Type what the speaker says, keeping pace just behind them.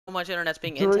much internet's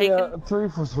being Three, intaken. 3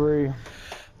 for 3.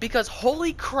 Because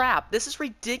holy crap, this is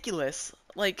ridiculous.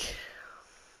 Like,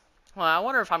 well, I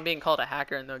wonder if I'm being called a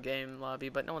hacker in the game lobby,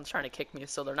 but no one's trying to kick me,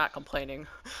 so they're not complaining.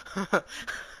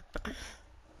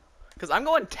 Because I'm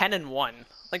going 10-1.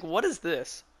 Like, what is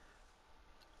this?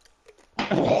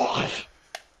 Oh,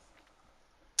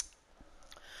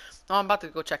 I'm about to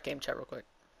go check game chat real quick.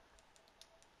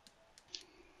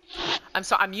 I'm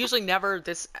sorry, I'm usually never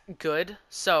this good,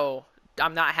 so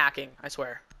I'm not hacking, I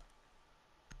swear.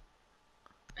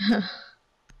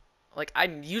 Like,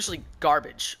 I'm usually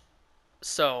garbage,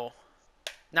 so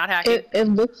not hacking. It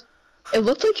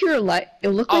looked like you were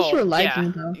Oh, yeah.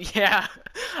 lagging though. Yeah.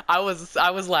 I was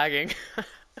lagging.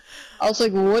 I was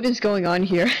like, what is going on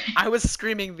here? I was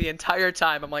screaming the entire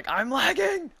time. I'm like, I'm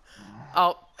lagging.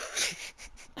 Oh.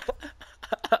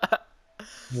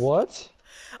 What?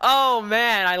 Oh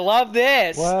man, I love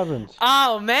this. What happened?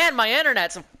 Oh man, my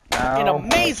internet's fucking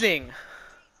amazing.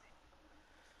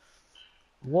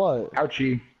 What?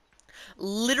 Ouchie.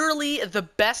 Literally the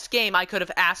best game I could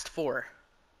have asked for.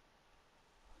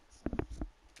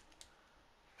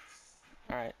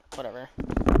 Alright, whatever.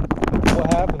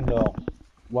 What happened though?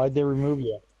 Why'd they remove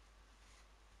you?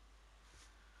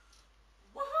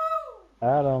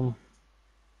 Adam.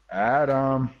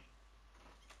 Adam.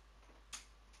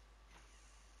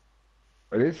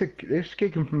 Are they just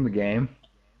kick him from the game?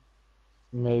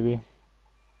 Maybe.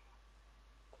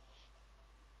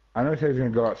 I know he said he's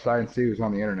gonna go outside and see who's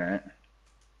on the internet.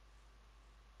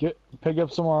 Pick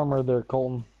up some armor there,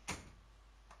 Colton.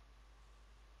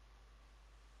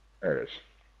 There it is.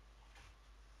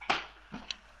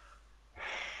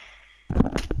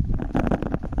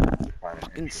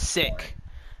 Fucking sick.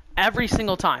 Every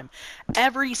single time.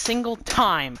 Every single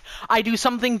time I do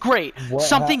something great,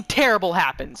 something terrible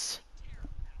happens.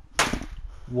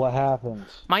 What happened?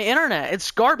 My internet, it's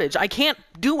garbage. I can't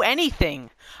do anything.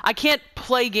 I can't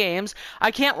play games.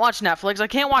 I can't watch Netflix. I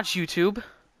can't watch YouTube.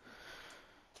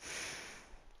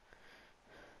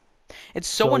 It's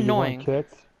so annoying. You weren't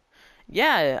kicked?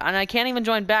 Yeah, and I can't even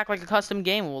join back like a custom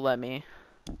game will let me.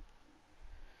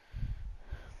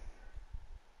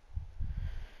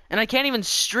 And I can't even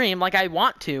stream like I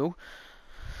want to.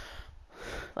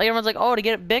 Like everyone's like, oh, to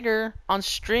get it bigger on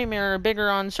stream or bigger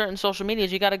on certain social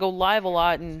medias, you gotta go live a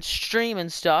lot and stream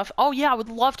and stuff. Oh yeah, I would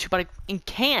love to, but I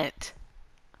can't.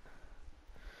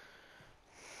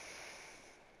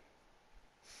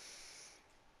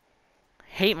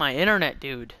 Hate my internet,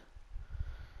 dude.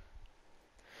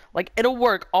 Like, it'll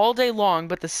work all day long,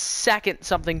 but the second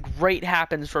something great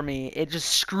happens for me, it just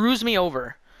screws me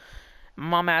over.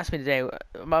 My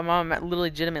mom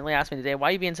legitimately asked me today, why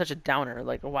are you being such a downer?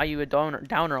 Like, why are you a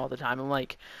downer all the time? I'm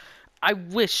like, I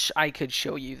wish I could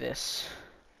show you this.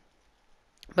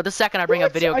 But the second I bring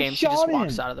up video games, she just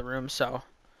walks out of the room, so.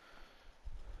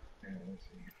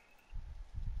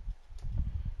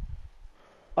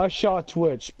 I shot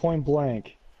Twitch, point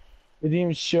blank. It didn't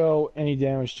even show any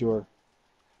damage to her.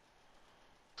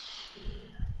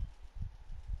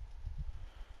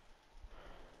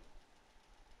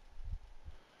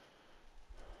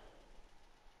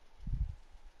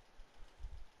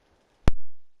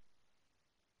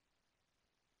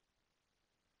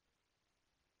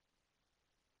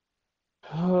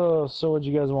 Oh, so what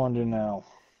you guys want to do now?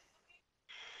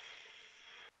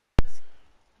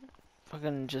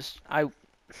 Fucking just, I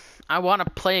want to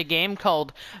play a game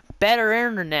called Better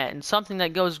Internet and something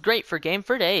that goes great for Game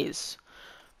for Days.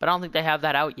 But I don't think they have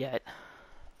that out yet.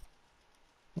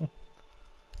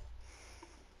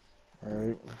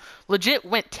 Alright. Legit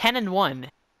went 10-1.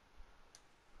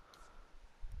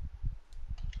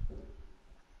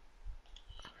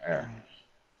 There.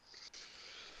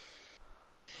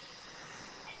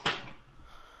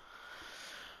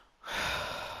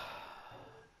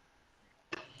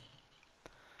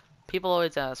 People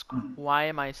always ask, why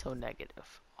am I so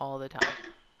negative all the time?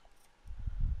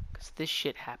 Because this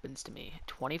shit happens to me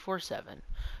 24/7,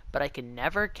 but I can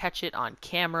never catch it on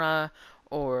camera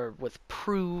or with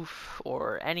proof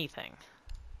or anything.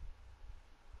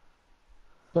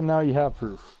 But now you have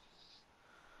proof.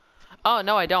 Oh,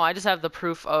 no, I don't. I just have the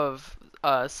proof of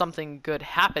something good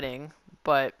happening,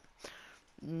 but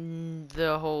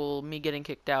the whole me getting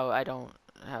kicked out, I don't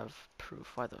have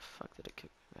proof. Why the fuck did it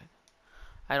kick me back?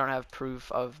 I don't have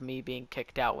proof of me being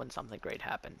kicked out when something great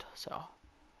happened, so.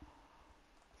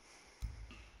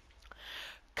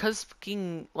 Cause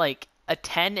fucking, like, a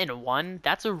 10-1,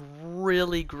 that's a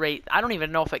really great, I don't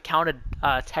even know if it counted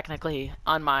technically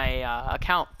on my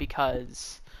account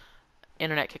because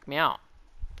internet kicked me out.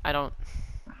 I don't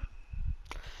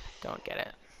get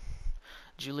it.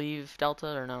 Did you leave Delta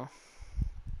or no?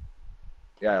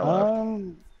 Yeah, I left.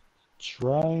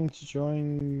 trying to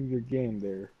join your game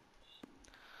there.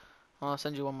 I'll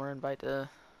send you one more invite to.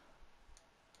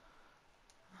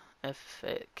 If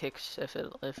it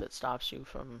stops you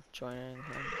from joining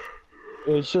him.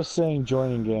 It's just saying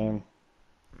joining game.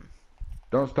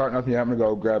 Don't start nothing. I'm gonna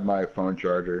go grab my phone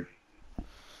charger.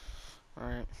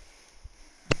 Alright.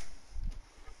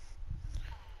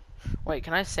 Wait,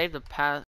 can I save the pass?